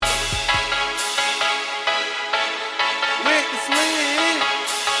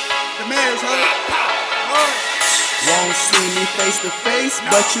face to face,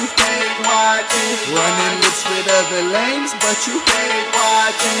 but you hate watching. Running lips with other lames, but you hate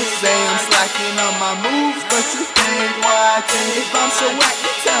watching. Say I'm slacking on my moves, but you hate watching. If I'm so whack, you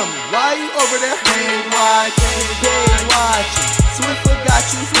tell me, why you over there hate watching? Hate watching. Swiffer got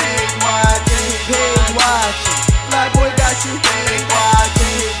you hate watching. Hate watching. Flyboy got you hate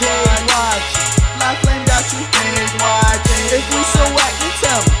watching. Hate watching. FlyyFlame got you hate watching. If we so whack, you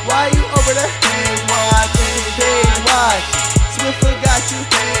tell me, why you over there hate watching? Hate watching. Swiffer got you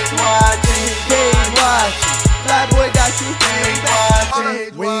hate watching. Hate watching. Flyboy got you hate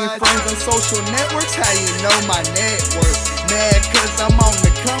watching. We ain't friends on social networks, how you know my net worth? Mad cause I'm on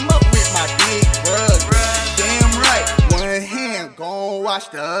the come up with my big brother. Damn right, one hand gon' watch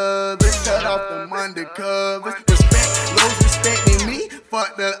the others. Cut off them undercovers. Respect those respecting me,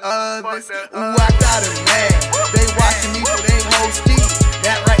 fuck the others. Ooh, I got 'em mad. They watching me for they whole steam.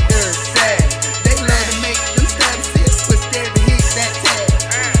 That right there is sad. They love to make them statuses, but scared to hit that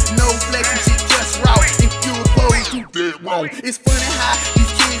tag. No flexing shit, just raw. If you oppose, you dead wrong. It's funny how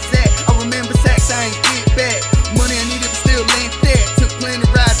these kids act. I remember sex, I ain't get back. Money I needed, but still ain't that. Took plenty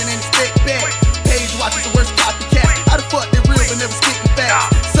rides and ain't expect back. Page watchers the worst copycat. How the fuck they real but never spitting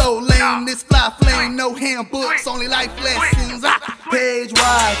facts? So lame, this FlyyFlame, no handbooks, only life lessons. Page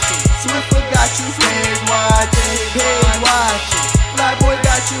watching, Swiffer got you page watching. Page watching, Flyboy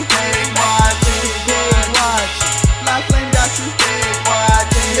got you page watching. Page watching, FlyyFlame got you page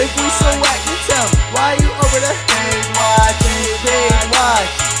watching. If we so whack, you tell me, why you over there page watching? Page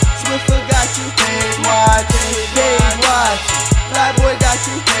watching, Swiffer got you page watching. Page watching, Flyboy got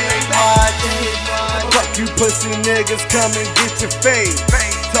you page watching. Fuck you pussy niggas, come and get your fade.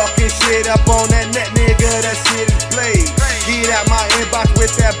 Talking shit up on that net, nigga, that shit is blade. Get out my inbox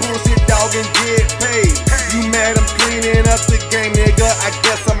with that bullshit, dog, and get paid. You mad I'm cleaning up the game, nigga, I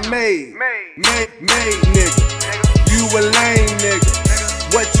guess I'm made. Made, nigga. You a lame nigga.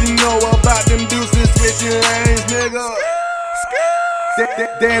 What you know about them deuces switching lanes, nigga?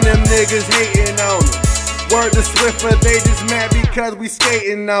 Damn, them niggas hating on them. Word to Swiffer, they just mad because we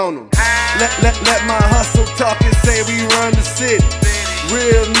skating on them. Let my hustle talk and say we run the city.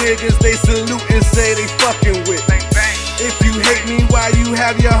 Real niggas, they salute and say they fucking with me. If you hate me, why you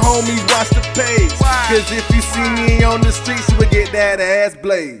have your homies watch the page? Cause if you see me on the streets, you would get that ass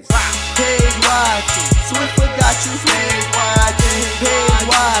blazed. Page watching, Swiffer got you page watching. Page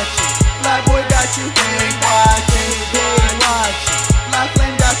watching, Flyboy got you page watching. Page watching.